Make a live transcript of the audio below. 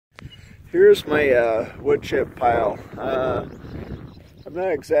Here's my wood chip pile. I'm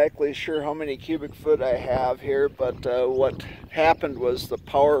not exactly sure how many cubic foot I have here, but what happened was the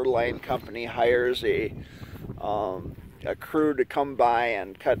power line company hires a crew to come by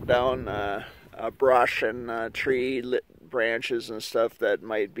and cut down brush and tree branches and stuff that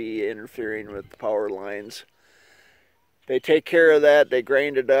might be interfering with the power lines. They take care of that, they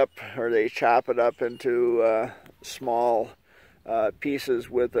grind it up, or they chop it up into small pieces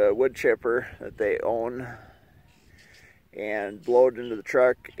with a wood chipper that they own and blow it into the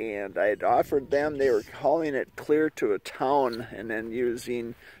truck. And I had offered them, they were hauling it clear to a town and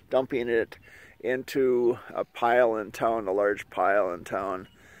then dumping it into a pile in town, a large pile in town,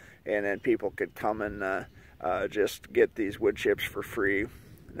 and then people could come and just get these wood chips for free.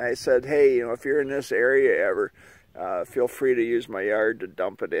 And I said, hey, you know, if you're in this area ever, feel free to use my yard to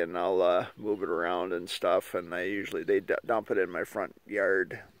dump it in. I'll move it around and stuff. And they dump it in my front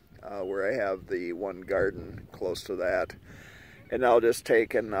yard where I have the one garden close to that. And I'll just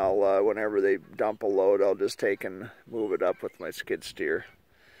take and whenever they dump a load, I'll just take and move it up with my skid steer.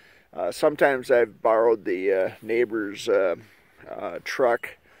 Sometimes I've borrowed the neighbor's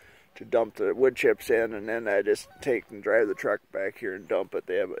truck to dump the wood chips in, and then I just take and drive the truck back here and dump it.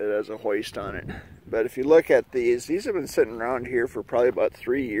 It has a hoist on it. But if you look at these have been sitting around here for probably about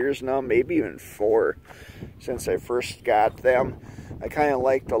 3 years now, maybe even 4 since I first got them. I kind of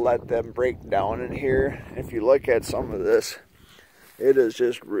like to let them break down in here. If you look at some of this,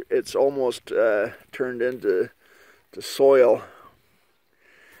 it's almost turned into soil.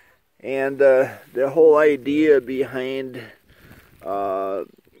 And the whole idea behind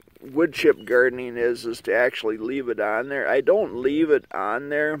wood chip gardening is to actually leave it on there. I don't leave it on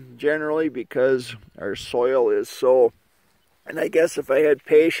there generally because our soil is so, and I guess if I had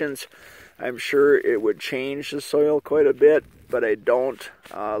patience, I'm sure it would change the soil quite a bit, but I don't.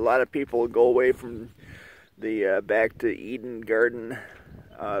 A lot of people go away from the Back to Eden garden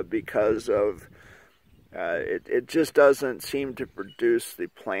because of it just doesn't seem to produce the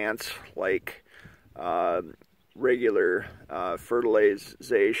plants like regular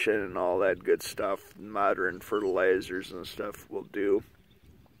fertilization and all that good stuff, modern fertilizers and stuff will do,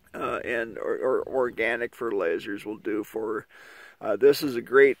 or organic fertilizers will do for. This is a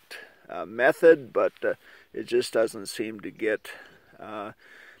great method, but it just doesn't seem to get.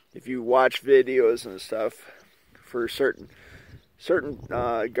 If you watch videos and stuff, for certain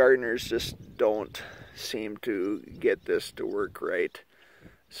gardeners just don't seem to get this to work right.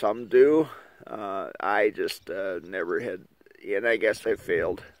 Some do. I just never had, and I guess I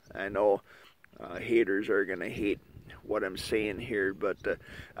failed. I know haters are going to hate what I'm saying here, but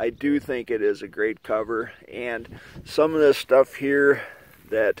I do think it is a great cover. And some of this stuff here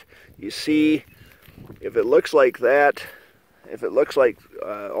that you see, if it looks like that, if it looks like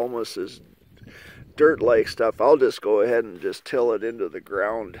almost as dirt-like stuff, I'll just go ahead and just till it into the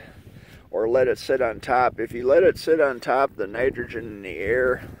ground or let it sit on top. If you let it sit on top, the nitrogen in the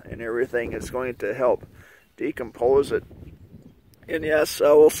air and everything is going to help decompose it. And yes,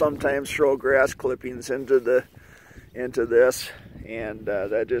 I will sometimes throw grass clippings into this, and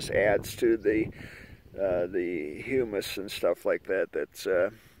that just adds to the humus and stuff like that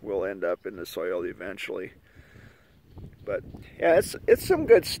that will end up in the soil eventually. But yeah, it's some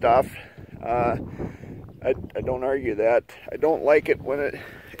good stuff. I don't argue that. I don't like it when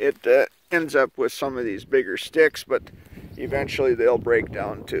it ends up with some of these bigger sticks, but eventually they'll break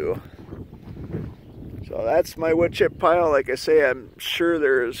down too. So that's my wood chip pile. Like I say, I'm sure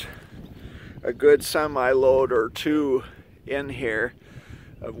there's a good semi-load or 2 in here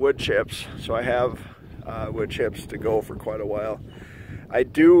of wood chips, so I have wood chips to go for quite a while. I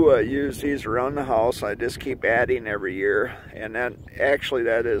do use these around the house. I just keep adding every year, and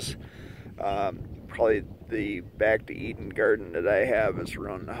that is probably the Back to Eden garden that I have is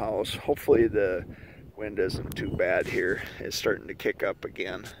around the house. Hopefully the wind isn't too bad here. It's starting to kick up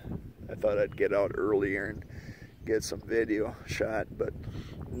again. I thought I'd get out earlier and get some video shot, but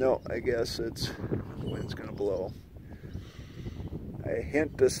no, I guess the wind's gonna blow. I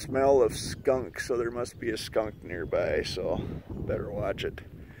hint the smell of skunk, so there must be a skunk nearby, so better watch it.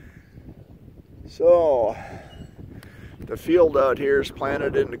 So the field out here is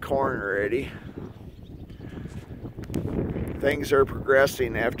planted into corn already. Things are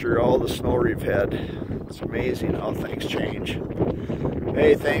progressing after all the snow we've had. It's amazing how things change.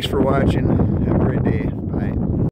 Hey, thanks for watching. Have a great day.